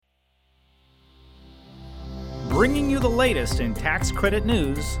Bringing you the latest in tax credit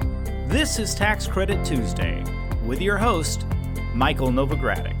news, this is Tax Credit Tuesday with your host, Michael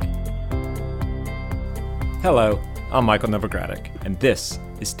Novogradac. Hello, I'm Michael Novogradac, and this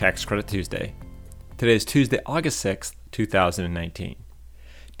is Tax Credit Tuesday. Today is Tuesday, August 6th, 2019.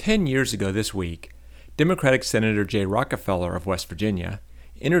 10 years ago this week, Democratic Senator Jay Rockefeller of West Virginia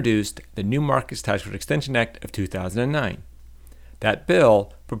introduced the New Markets Tax Credit Extension Act of 2009. That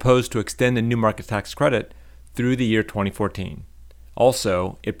bill proposed to extend the New Markets Tax Credit through the year 2014.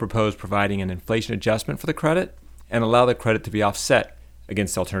 Also, it proposed providing an inflation adjustment for the credit and allow the credit to be offset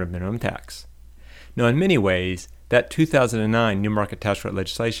against alternative minimum tax. Now, in many ways, that 2009 New Market Tax Credit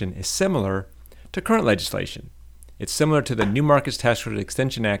legislation is similar to current legislation. It's similar to the New Markets Tax Credit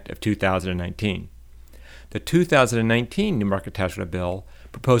Extension Act of 2019. The 2019 New Market Tax Credit bill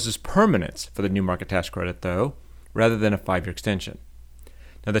proposes permanence for the New Market Tax Credit, though, rather than a 5-year extension.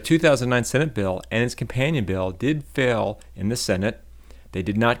 Now, the 2009 Senate bill and its companion bill did fail in the Senate. They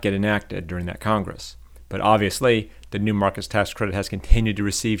did not get enacted during that Congress. But obviously, the New Markets Tax Credit has continued to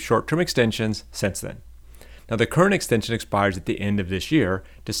receive short-term extensions since then. Now, the current extension expires at the end of this year,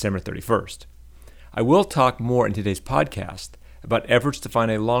 December 31st. I will talk more in today's podcast about efforts to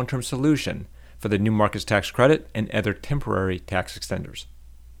find a long-term solution for the New Markets Tax Credit and other temporary tax extenders.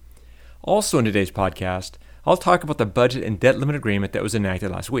 Also in today's podcast, I'll talk about the budget and debt limit agreement that was enacted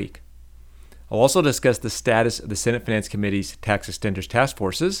last week. I'll also discuss the status of the Senate Finance Committee's tax extenders task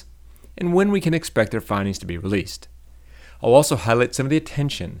forces and when we can expect their findings to be released. I'll also highlight some of the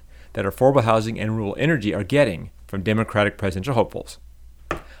attention that affordable housing and rural energy are getting from Democratic presidential hopefuls.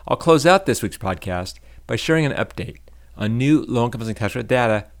 I'll close out this week's podcast by sharing an update on new low-income housing tax credit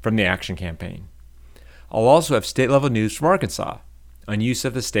data from the Action Campaign. I'll also have state-level news from Arkansas on use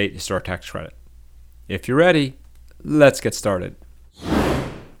of the state historic tax credit. If you're ready, let's get started.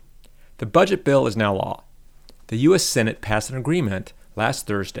 The budget bill is now law. The U.S. Senate passed an agreement last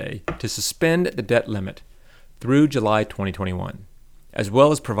Thursday to suspend the debt limit through July 2021, as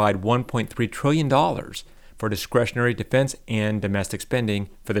well as provide $1.3 trillion for discretionary defense and domestic spending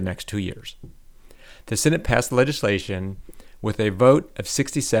for the next 2 years. The Senate passed the legislation with a vote of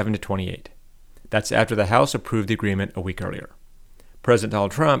 67 to 28. That's after the House approved the agreement a week earlier. President Donald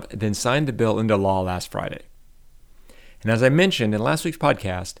Trump then signed the bill into law last Friday. And as I mentioned in last week's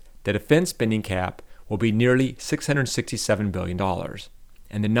podcast, the defense spending cap will be nearly $667 billion,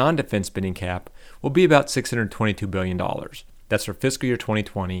 and the non-defense spending cap will be about $622 billion. That's for fiscal year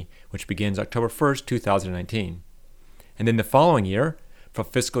 2020, which begins October 1st, 2019. And then the following year, for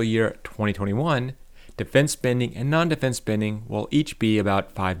fiscal year 2021, defense spending and non-defense spending will each be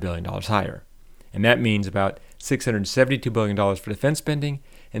about $5 billion higher. And that means about $672 billion for defense spending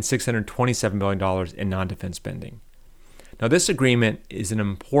and $627 billion in non-defense spending. Now, this agreement is an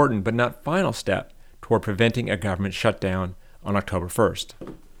important but not final step toward preventing a government shutdown on October 1st.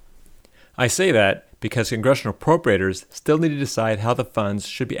 I say that because congressional appropriators still need to decide how the funds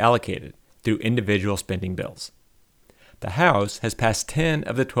should be allocated through individual spending bills. The House has passed 10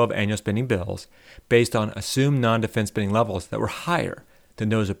 of the 12 annual spending bills based on assumed non-defense spending levels that were higher than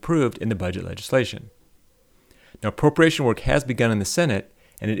those approved in the budget legislation. Now, appropriation work has begun in the Senate,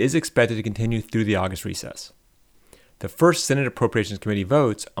 and it is expected to continue through the August recess. The first Senate Appropriations Committee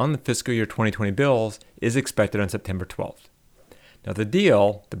votes on the fiscal year 2020 bills is expected on September 12th. Now,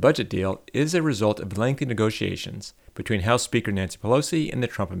 the budget deal, is a result of lengthy negotiations between House Speaker Nancy Pelosi and the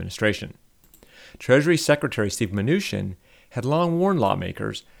Trump administration. Treasury Secretary Steve Mnuchin had long warned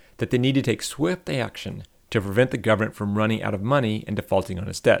lawmakers that they need to take swift action to prevent the government from running out of money and defaulting on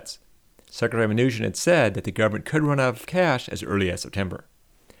its debts. Secretary Mnuchin had said that the government could run out of cash as early as September.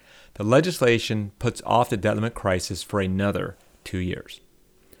 The legislation puts off the debt limit crisis for another 2 years.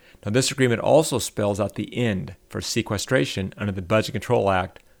 Now, this agreement also spells out the end for sequestration under the Budget Control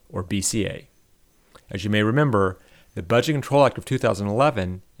Act, or BCA. As you may remember, the Budget Control Act of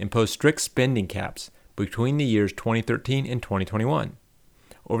 2011 imposed strict spending caps between the years 2013 and 2021.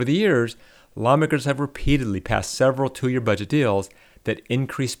 Over the years, lawmakers have repeatedly passed several 2-year budget deals that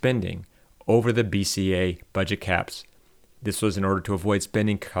increase spending over the BCA budget caps. This was in order to avoid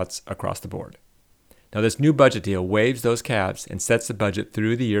spending cuts across the board. Now, this new budget deal waives those caps and sets the budget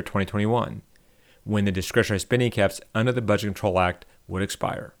through the year 2021, when the discretionary spending caps under the Budget Control Act would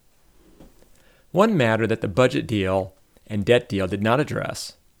expire. One matter that the budget deal and debt deal did not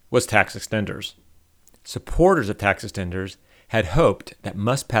address was tax extenders. Supporters of tax extenders had hoped that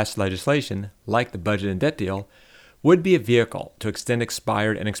must-pass legislation, like the budget and debt deal, would be a vehicle to extend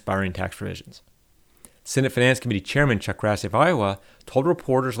expired and expiring tax provisions. Senate Finance Committee Chairman Chuck Grassley of Iowa told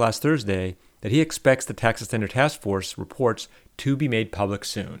reporters last Thursday that he expects the Tax Extender Task Force reports to be made public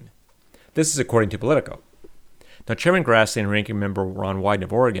soon. This is according to Politico. Now, Chairman Grassley and Ranking Member Ron Wyden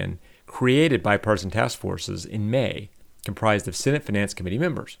of Oregon created bipartisan task forces in May, comprised of Senate Finance Committee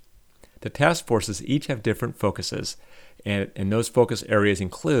members. The task forces each have different focuses, and those focus areas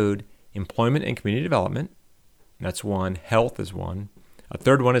include employment and community development. That's one. Health is one. A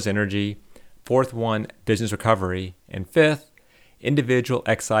third one is energy. Fourth one, business recovery. And fifth, individual,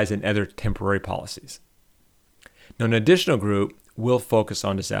 excise, and other temporary policies. Now, an additional group will focus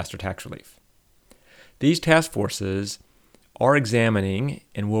on disaster tax relief. These task forces are examining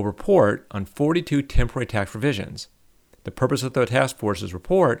and will report on 42 temporary tax provisions. The purpose of the task force's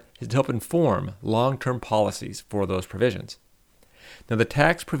report is to help inform long-term policies for those provisions. Now, the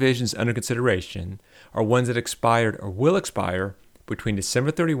tax provisions under consideration are ones that expired or will expire between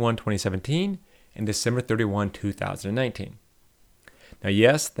December 31, 2017 and December 31, 2019. Now,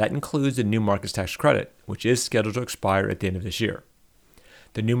 yes, that includes the new markets tax credit, which is scheduled to expire at the end of this year.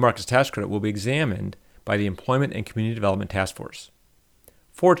 The new markets tax credit will be examined by the Employment and Community Development Task Force.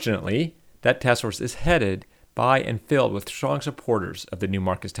 Fortunately, that task force is headed by and filled with strong supporters of the new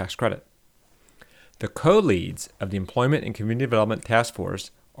markets tax credit. The co-leads of the Employment and Community Development Task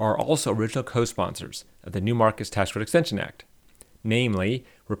Force are also original co-sponsors of the New Markets Tax Credit Extension Act, namely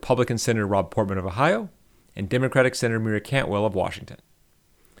Republican Senator Rob Portman of Ohio and Democratic Senator Mira Cantwell of Washington.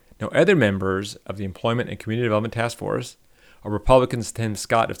 Now, other members of the Employment and Community Development Task Force are Republicans Tim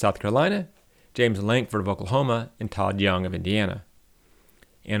Scott of South Carolina, James Lankford of Oklahoma, and Todd Young of Indiana.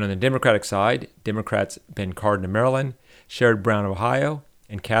 And on the Democratic side, Democrats Ben Cardin of Maryland, Sherrod Brown of Ohio,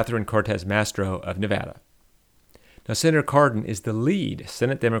 and Catherine Cortez Masto of Nevada. Now, Senator Cardin is the lead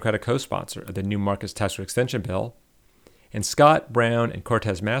Senate Democratic co-sponsor of the New Markets Tax Credit Extension Bill, and Scott, Brown, and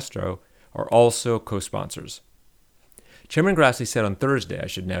Cortez Masto are also co-sponsors. Chairman Grassley said on Thursday, I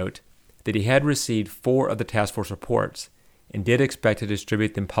should note, that he had received 4 of the task force reports and did expect to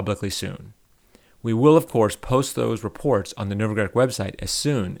distribute them publicly soon. We will, of course, post those reports on the Novogradac website as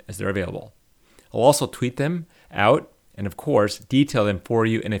soon as they're available. I'll also tweet them out and, of course, detail them for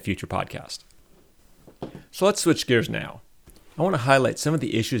you in a future podcast. So let's switch gears now. I want to highlight some of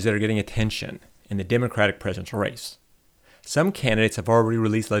the issues that are getting attention in the Democratic presidential race. Some candidates have already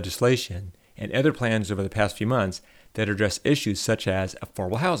released legislation and other plans over the past few months that address issues such as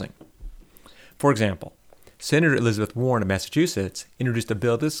affordable housing. For example, Senator Elizabeth Warren of Massachusetts introduced a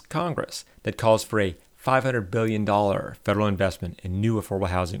bill to Congress that calls for a $500 billion federal investment in new affordable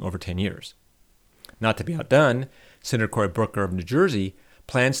housing over 10 years. Not to be outdone, Senator Cory Booker of New Jersey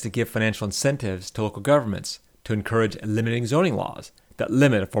plans to give financial incentives to local governments to encourage limiting zoning laws that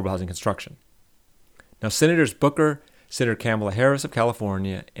limit affordable housing construction. Now, Senators Booker, Senator Kamala Harris of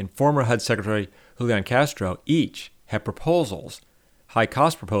California, and former HUD Secretary Julian Castro each have proposals,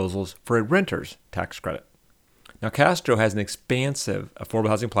 high-cost proposals, for a renter's tax credit. Now, Castro has an expansive affordable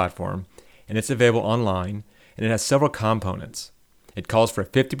housing platform, and it's available online, and it has several components. It calls for a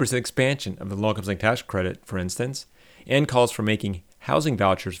 50% expansion of the low-income housing tax credit, for instance, and calls for making housing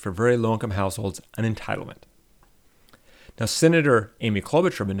vouchers for very low-income households an entitlement. Now, Senator Amy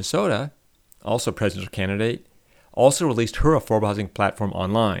Klobuchar of Minnesota, also a presidential candidate, also released her affordable housing platform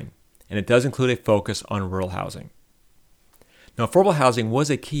online, and it does include a focus on rural housing. Now, affordable housing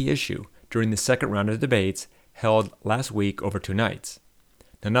was a key issue during the second round of debates held last week over 2 nights.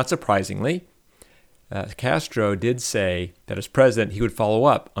 Now, not surprisingly, Castro did say that as president, he would follow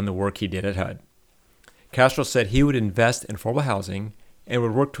up on the work he did at HUD. Castro said he would invest in affordable housing and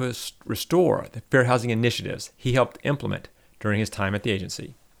would work to restore the fair housing initiatives he helped implement during his time at the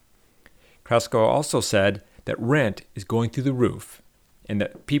agency. Castro also said that rent is going through the roof and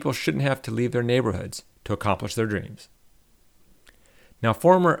that people shouldn't have to leave their neighborhoods to accomplish their dreams. Now,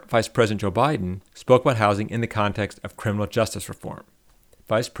 former Vice President Joe Biden spoke about housing in the context of criminal justice reform.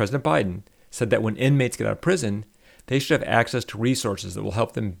 Vice President Biden said that when inmates get out of prison, they should have access to resources that will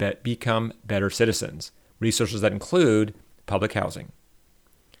help them become better citizens, resources that include public housing.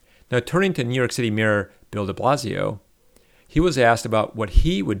 Now, turning to New York City Mayor Bill de Blasio, he was asked about what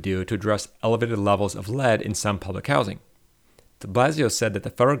he would do to address elevated levels of lead in some public housing. De Blasio said that the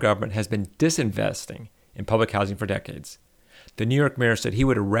federal government has been disinvesting in public housing for decades. The New York mayor said he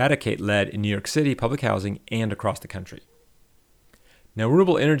would eradicate lead in New York City public housing and across the country. Now,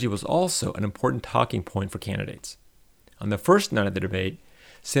 renewable energy was also an important talking point for candidates. On the first night of the debate,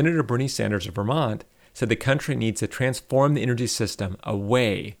 Senator Bernie Sanders of Vermont said the country needs to transform the energy system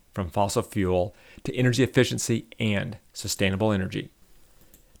away from fossil fuel to energy efficiency and sustainable energy.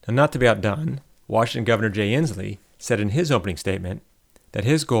 Now, not to be outdone, Washington Governor Jay Inslee said in his opening statement that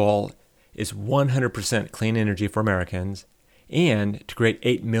his goal is 100% clean energy for Americans and to create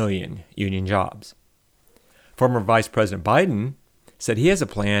 8 million union jobs. Former Vice President Biden said he has a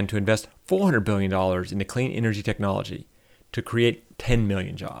plan to invest $400 billion into clean energy technology to create 10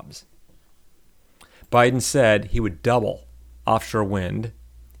 million jobs. Biden said he would double offshore wind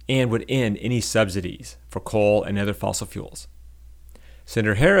and would end any subsidies for coal and other fossil fuels.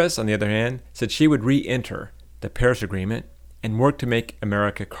 Senator Harris, on the other hand, said she would re-enter the Paris Agreement and work to make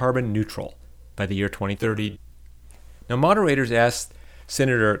America carbon neutral by the year 2030. Now, moderators asked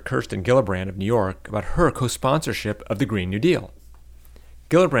Senator Kirsten Gillibrand of New York about her co-sponsorship of the Green New Deal.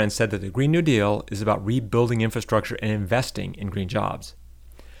 Gillibrand said that the Green New Deal is about rebuilding infrastructure and investing in green jobs.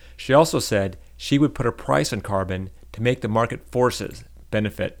 She also said she would put a price on carbon to make the market forces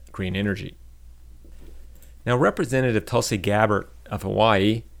benefit green energy. Now, Representative Tulsi Gabbard of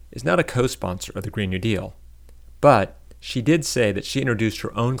Hawaii is not a co-sponsor of the Green New Deal, but she did say that she introduced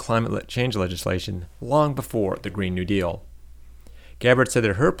her own climate change legislation long before the Green New Deal. Gabbard said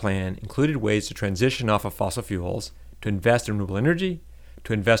that her plan included ways to transition off of fossil fuels, to invest in renewable energy,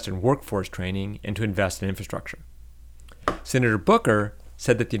 to invest in workforce training, and to invest in infrastructure. Senator Booker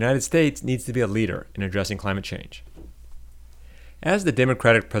said that the United States needs to be a leader in addressing climate change. As the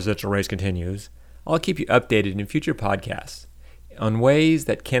Democratic presidential race continues, I'll keep you updated in future podcasts on ways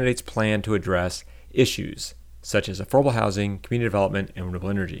that candidates plan to address issues such as affordable housing, community development, and renewable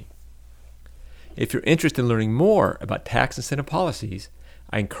energy. If you're interested in learning more about tax incentive policies,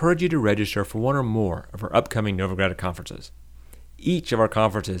 I encourage you to register for one or more of our upcoming Novogradac conferences. Each of our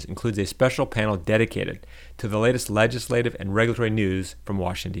conferences includes a special panel dedicated to the latest legislative and regulatory news from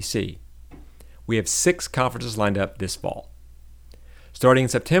Washington, D.C. We have 6 conferences lined up this fall. Starting in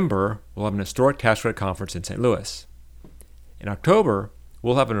September, we'll have an historic tax credit conference in St. Louis. In October,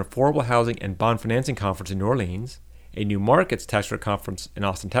 we'll have an affordable housing and bond financing conference in New Orleans, a new markets tax credit conference in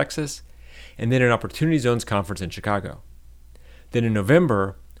Austin, Texas, and then an Opportunity Zones conference in Chicago. Then in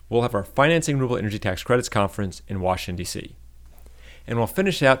November, we'll have our Financing Renewable Energy Tax Credits conference in Washington, D.C. And we'll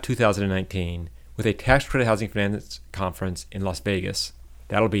finish out 2019 with a tax credit housing finance conference in Las Vegas.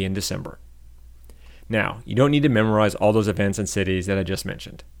 That'll be in December. Now, you don't need to memorize all those events and cities that I just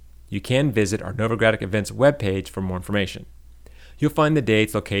mentioned. You can visit our Novogradac events webpage for more information. You'll find the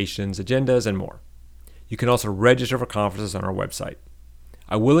dates, locations, agendas, and more. You can also register for conferences on our website.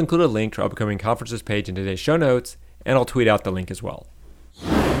 I will include a link to our upcoming conferences page in today's show notes, and I'll tweet out the link as well.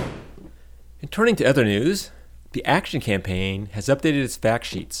 And turning to other news, the Action Campaign has updated its fact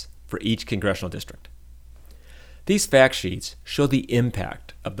sheets for each congressional district. These fact sheets show the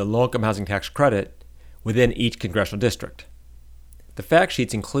impact of the low-income housing tax credit within each congressional district. The fact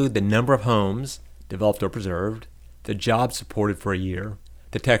sheets include the number of homes developed or preserved, the jobs supported for a year,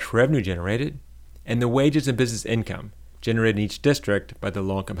 the tax revenue generated, and the wages and business income generated in each district by the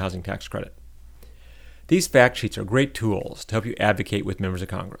low-income housing tax credit. These fact sheets are great tools to help you advocate with members of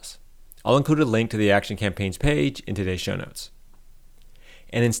Congress. I'll include a link to the Action Campaign's page in today's show notes.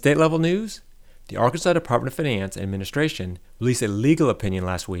 And in state-level news, the Arkansas Department of Finance and Administration released a legal opinion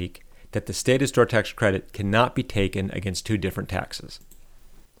last week that the state historic tax credit cannot be taken against 2 different taxes.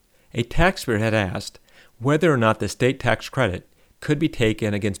 A taxpayer had asked whether or not the state tax credit could be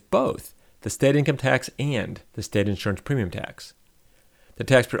taken against both the state income tax and the state insurance premium tax. The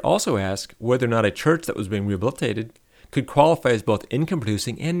taxpayer also asked whether or not a church that was being rehabilitated could qualify as both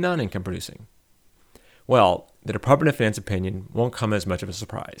income-producing and non-income-producing. Well, the Department of Finance opinion won't come as much of a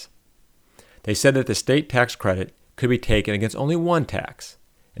surprise. They said that the state tax credit could be taken against only one tax,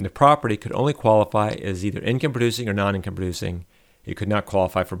 and the property could only qualify as either income-producing or non-income-producing. It could not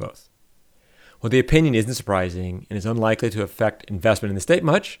qualify for both. Well, the opinion isn't surprising and is unlikely to affect investment in the state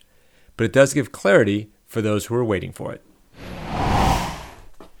much, but it does give clarity for those who are waiting for it.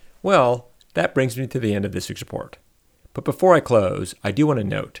 Well, that brings me to the end of this week's report. But before I close, I do want to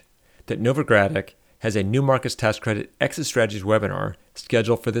note that Novogradac has a New Markets Tax Credit Exit Strategies webinar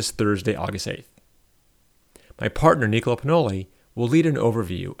scheduled for this Thursday, August 8th. My partner, Nicola Pinoli, will lead an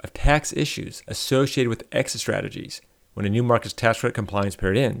overview of tax issues associated with exit strategies when a New Markets Tax Credit compliance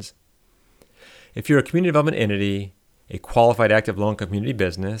period ends. If you're a community development entity, a qualified active low-income community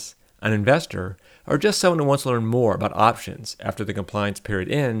business, an investor, or just someone who wants to learn more about options after the compliance period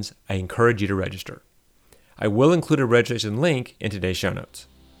ends, I encourage you to register. I will include a registration link in today's show notes.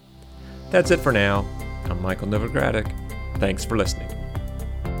 That's it for now. I'm Michael Novogradac. Thanks for listening.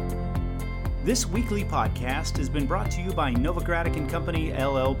 This weekly podcast has been brought to you by Novogradac & Company,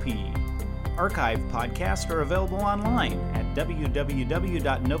 LLP. Archived podcasts are available online at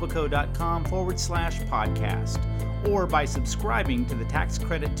www.novoco.com/podcast or by subscribing to the Tax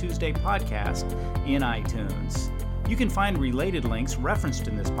Credit Tuesday podcast in iTunes. You can find related links referenced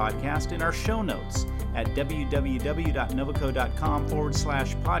in this podcast in our show notes at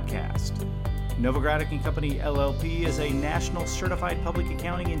www.novoco.com/podcast. Novogradac & Company LLP is a national certified public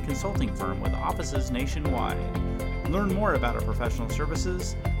accounting and consulting firm with offices nationwide. Learn more about our professional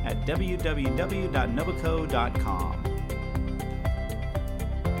services at www.novoco.com.